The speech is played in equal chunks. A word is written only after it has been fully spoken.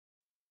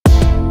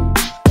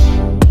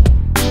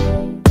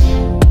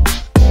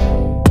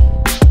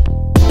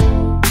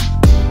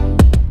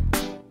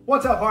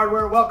What's up,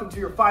 hardware? Welcome to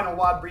your final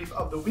WOD brief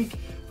of the week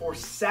for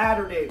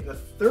Saturday the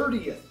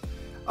 30th.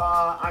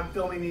 I'm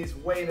filming these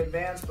way in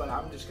advance, but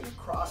I'm just gonna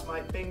cross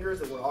my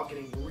fingers that we're all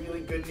getting really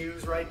good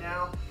news right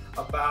now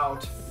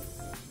about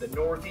the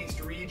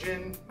Northeast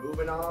region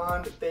moving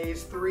on to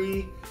phase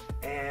 3,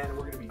 and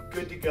we're gonna be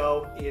good to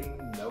go in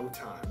no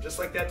time. Just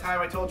like that time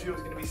I told you it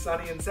was gonna be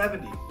sunny and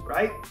 70,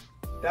 right?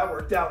 That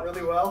worked out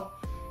really well.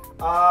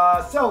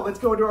 So let's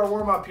go into our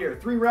warm up here.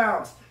 3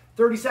 rounds,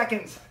 30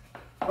 seconds,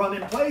 run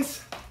in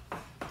place,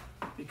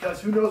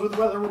 because who knows what the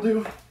weather will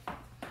do.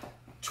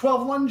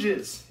 12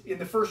 lunges in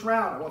the first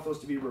round. I want those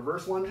to be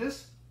reverse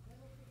lunges.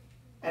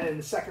 And in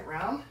the second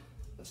round,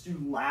 let's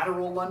do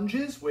lateral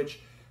lunges,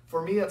 which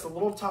for me, that's a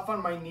little tough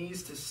on my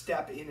knees to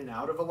step in and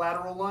out of a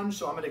lateral lunge.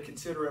 So I'm gonna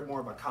consider it more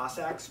of a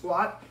Cossack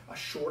squat, a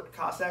short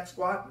Cossack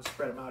squat. I'm gonna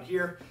spread them out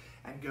here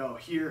and go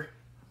here.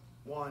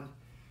 1,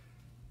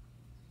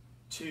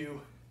 2,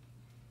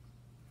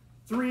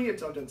 3,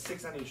 until I've done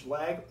 6 on each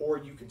leg, or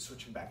you can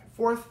switch them back and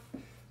forth.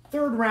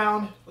 Third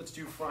round, let's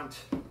do front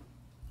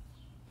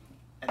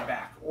and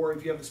back. Or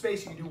if you have the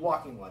space, you can do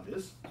walking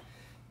lunges.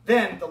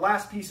 Then the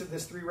last piece of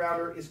this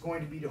 3-rounder is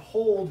going to be to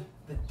hold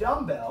the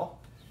dumbbell,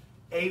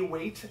 a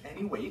weight,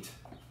 any weight,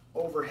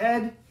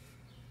 overhead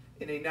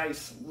in a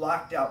nice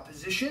locked out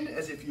position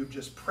as if you've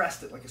just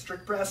pressed it like a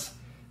strict press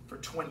for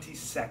 20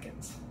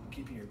 seconds.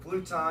 Keeping your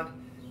glutes on,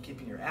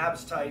 keeping your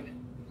abs tight,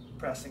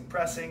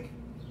 pressing,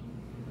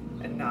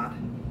 and not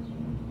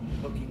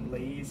looking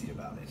lazy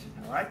about it.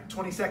 All right,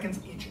 20 seconds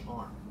each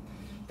arm.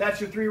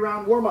 That's your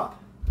 3-round warm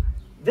up.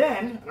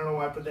 Then, I don't know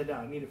why I put that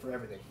down, I need it for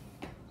everything.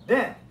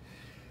 Then,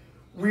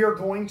 we are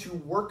going to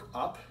work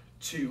up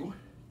to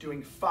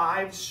doing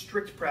 5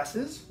 strict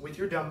presses with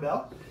your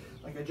dumbbell,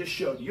 like I just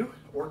showed you,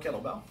 or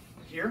kettlebell.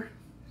 Here,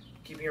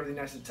 keeping everything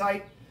nice and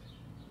tight.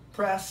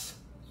 Press,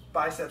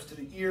 biceps to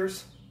the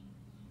ears.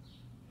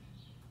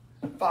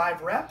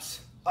 5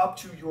 reps up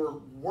to your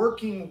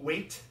working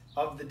weight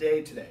of the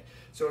day today.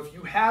 So if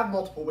you have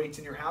multiple weights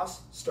in your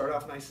house, start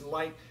off nice and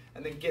light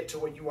and then get to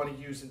what you want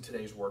to use in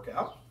today's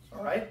workout.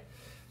 All right?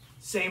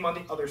 Same on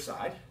the other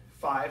side,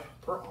 5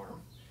 per arm.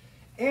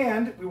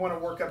 And we want to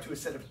work up to a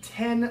set of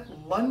 10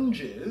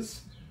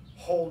 lunges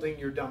holding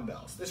your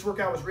dumbbells. This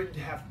workout was written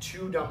to have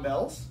 2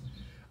 dumbbells,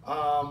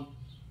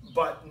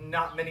 but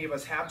not many of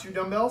us have 2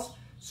 dumbbells,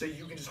 so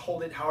you can just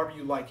hold it however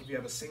you like if you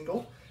have a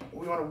single.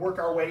 We want to work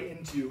our way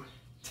into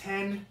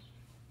 10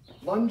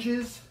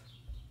 lunges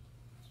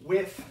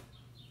with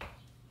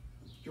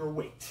your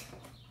weight.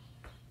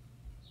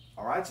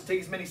 All right, so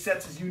take as many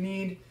sets as you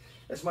need,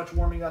 as much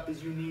warming up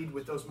as you need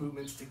with those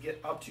movements to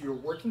get up to your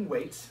working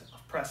weights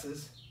of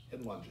presses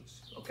and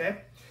lunges,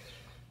 okay?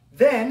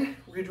 Then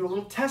we're gonna do a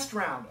little test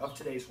round of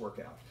today's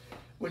workout,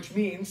 which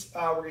means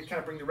we're gonna kind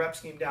of bring the rep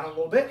scheme down a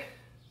little bit.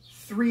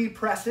 3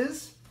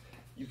 presses.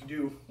 You can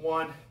do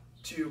 1,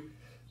 2,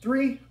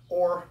 3,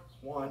 or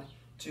 1,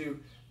 2,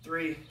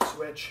 3,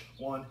 switch,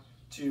 1,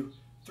 2,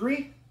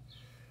 3.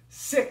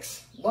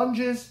 6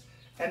 lunges,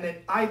 and then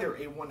either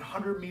a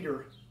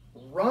 100-meter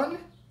run,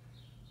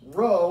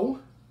 row,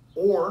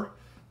 or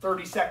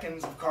 30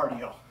 seconds of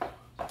cardio.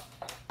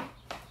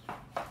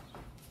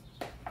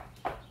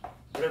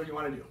 Whatever you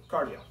want to do,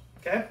 cardio,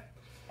 okay?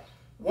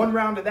 1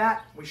 round of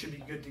that, we should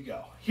be good to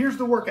go. Here's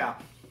the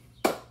workout.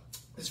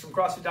 This is from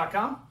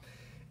CrossFit.com.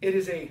 It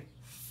is a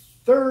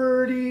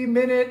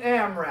 30-minute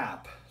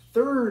AMRAP,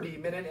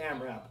 30-minute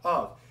AMRAP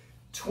of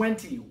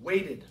 20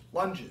 weighted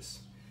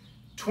lunges,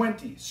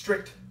 20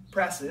 strict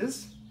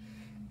presses,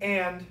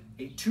 and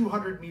a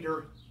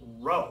 200-meter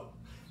row.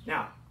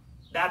 Now,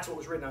 that's what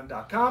was written on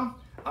 .com.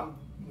 I'm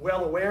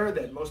well aware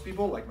that most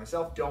people, like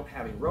myself, don't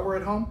have a rower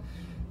at home.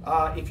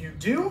 If you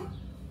do,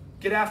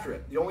 get after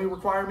it. The only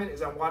requirement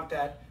is I want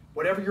that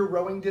whatever your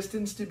rowing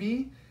distance to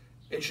be,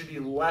 it should be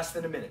less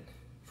than a minute.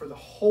 For the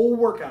whole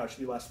workout, it should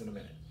be less than a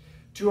minute.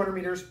 200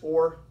 meters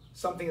or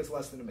something that's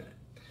less than a minute.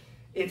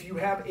 If you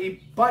have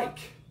a bike,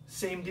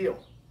 same deal,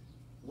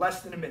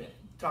 less than a minute.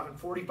 Talking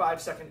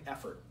 45-second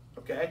effort,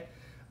 okay?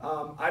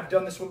 I've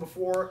done this one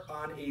before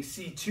on a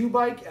C2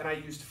 bike, and I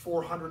used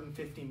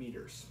 450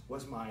 meters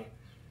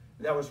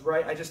that was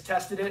right. I just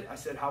tested it. I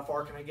said, how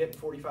far can I get in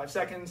 45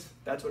 seconds?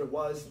 That's what it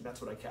was, and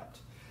that's what I kept.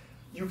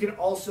 You can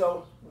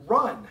also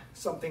run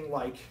something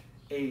like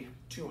a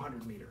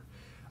 200 meter,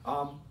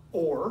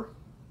 or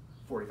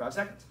 45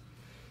 seconds.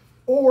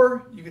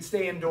 Or you could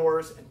stay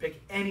indoors and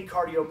pick any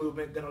cardio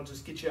movement that'll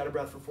just get you out of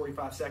breath for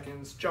 45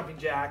 seconds, jumping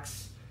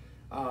jacks,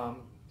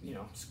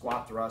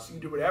 squat thrusts. You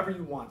can do whatever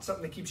you want,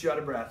 something that keeps you out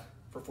of breath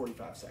for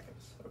 45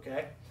 seconds,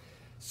 okay?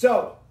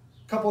 So,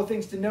 a couple of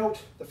things to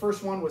note. The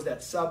first one was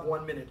that sub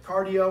 1 minute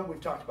cardio. We've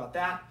talked about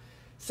that.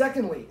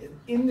 Secondly,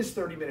 in this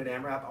 30-minute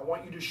AMRAP, I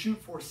want you to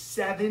shoot for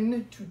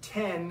 7 to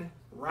 10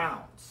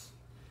 rounds.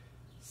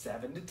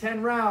 7 to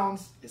 10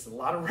 rounds is a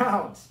lot of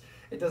rounds.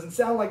 It doesn't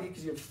sound like it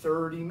because you have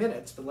 30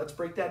 minutes, but let's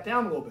break that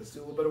down a little bit. Let's do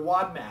a little bit of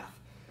WOD math.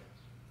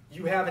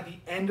 You have at the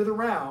end of the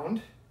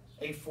round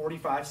a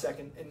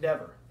 45-second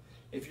endeavor.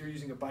 If you're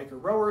using a bike or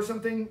rower or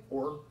something,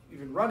 or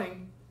even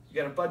running,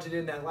 You got to budget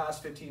in that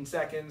last 15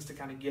 seconds to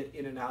kind of get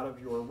in and out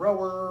of your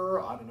rower,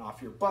 on and off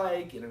your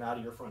bike, in and out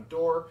of your front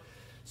door.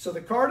 So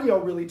the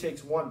cardio really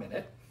takes 1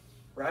 minute,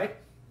 right?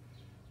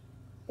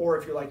 Or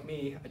if you're like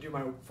me, I do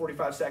my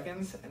 45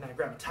 seconds and I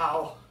grab a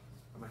towel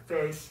on my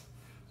face,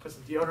 put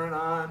some deodorant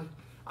on.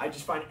 I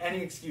just find any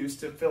excuse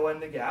to fill in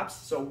the gaps.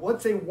 So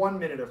let's say 1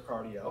 minute of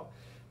cardio.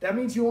 That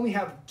means you only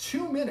have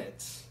 2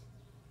 minutes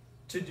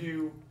to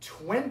do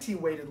 20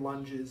 weighted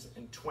lunges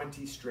and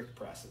 20 strict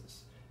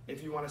presses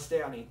if you want to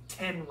stay on a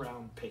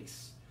 10-round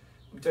pace.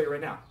 Let me tell you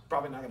right now,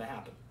 probably not going to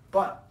happen.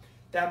 But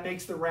that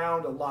makes the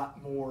round a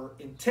lot more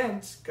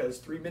intense because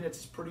 3 minutes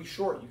is pretty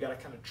short. You got to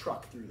kind of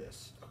truck through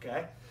this,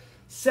 okay?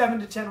 7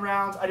 to 10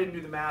 rounds. I didn't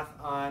do the math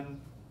on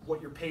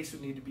what your pace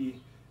would need to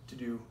be to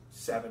do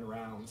 7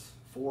 rounds.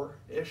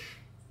 4-ish,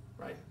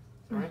 right?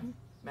 All right,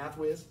 math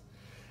whiz.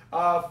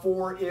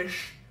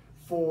 4-ish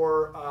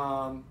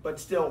for, but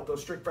still,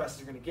 those strict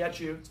presses are going to get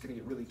you. It's going to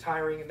get really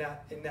tiring in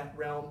that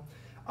realm.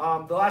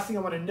 The last thing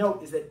I want to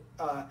note is that,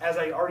 as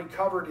I already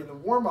covered in the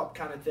warm-up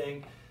kind of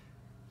thing,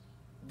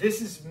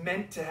 this is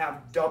meant to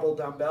have double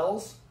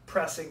dumbbells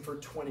pressing for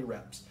 20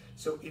 reps.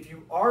 So if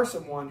you are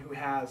someone who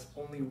has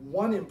only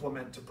one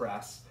implement to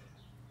press,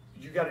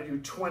 you got to do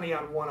 20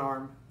 on one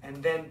arm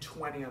and then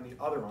 20 on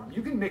the other arm.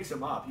 You can mix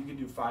them up. You can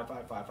do 5,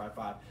 5, 5, 5,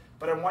 5,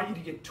 but I want you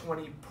to get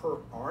 20 per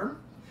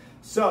arm.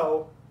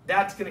 So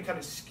that's going to kind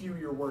of skew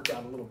your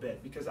workout a little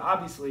bit because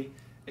obviously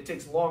it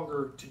takes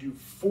longer to do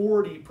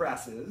 40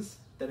 presses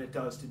than it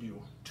does to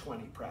do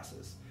 20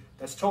 presses.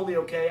 That's totally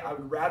okay. I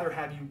would rather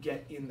have you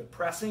get in the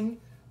pressing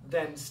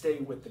than stay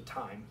with the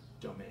time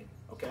domain,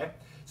 okay?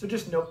 So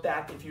just note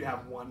that if you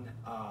have one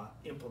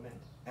implement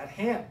at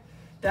hand.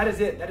 That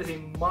is it. That is a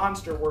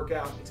monster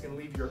workout. It's going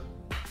to leave you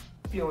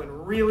feeling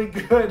really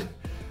good.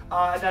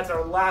 That's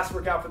our last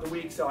workout for the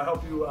week, so I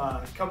hope you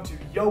come to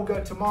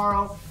yoga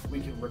tomorrow.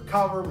 We can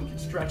recover, we can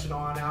stretch it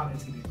on out, and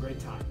it's going to be a great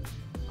time.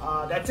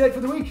 That's it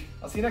for the week.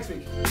 I'll see you next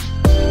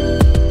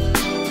week.